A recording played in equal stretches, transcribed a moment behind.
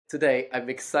Today, I'm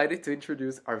excited to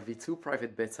introduce our V2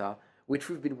 private beta, which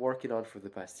we've been working on for the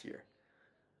past year.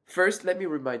 First, let me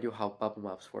remind you how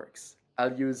Bubblemaps works.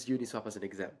 I'll use Uniswap as an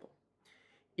example.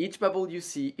 Each bubble you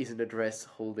see is an address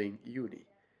holding Uni.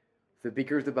 The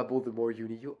bigger the bubble, the more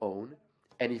Uni you own,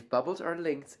 and if bubbles are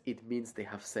linked, it means they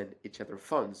have sent each other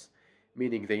funds,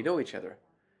 meaning they know each other.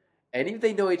 And if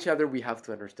they know each other, we have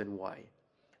to understand why.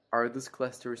 Are those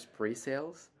clusters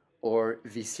pre-sales, or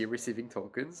VC receiving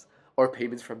tokens, or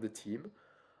payments from the team?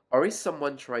 Or is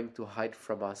someone trying to hide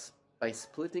from us by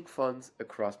splitting funds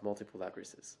across multiple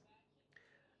addresses?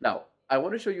 Now, I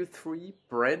want to show you three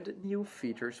brand new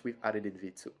features we've added in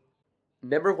V2.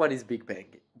 Number one is Big Bang.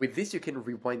 With this, you can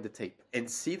rewind the tape and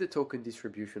see the token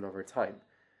distribution over time.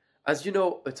 As you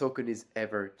know, a token is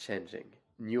ever changing.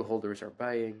 New holders are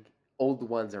buying, old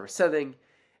ones are selling,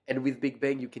 and with Big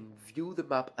Bang, you can view the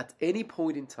map at any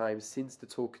point in time since the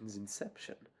token's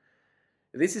inception.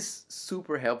 This is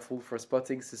super helpful for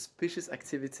spotting suspicious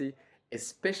activity,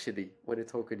 especially when a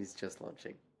token is just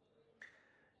launching.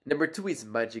 Number two is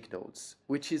Magic Nodes,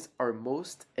 which is our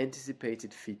most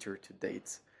anticipated feature to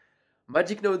date.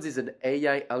 Magic Nodes is an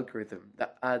AI algorithm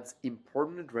that adds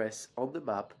important address on the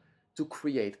map to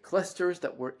create clusters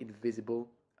that were invisible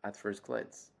at first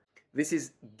glance. This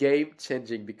is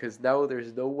game-changing because now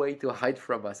there's no way to hide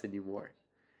from us anymore.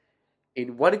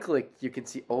 In one click, you can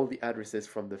see all the addresses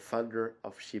from the founder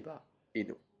of Shiba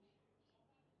Inu.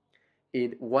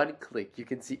 In one click, you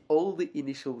can see all the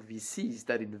initial VCs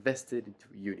that invested into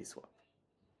Uniswap.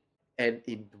 And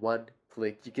in one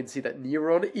click, you can see that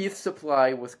Neuron ETH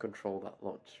supply was controlled at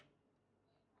launch.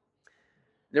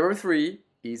 Number three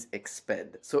is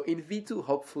Expand. So in V2,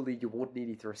 hopefully you won't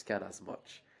need Etherscan as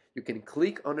much. You can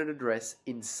click on an address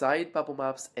inside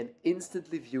Bubblemaps and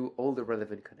instantly view all the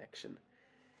relevant connection.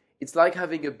 It's like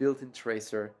having a built-in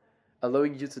tracer,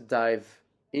 allowing you to dive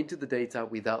into the data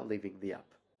without leaving the app.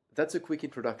 That's a quick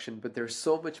introduction, but there's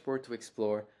so much more to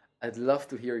explore. I'd love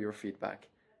to hear your feedback.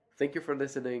 Thank you for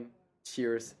listening.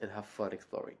 Cheers and have fun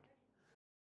exploring.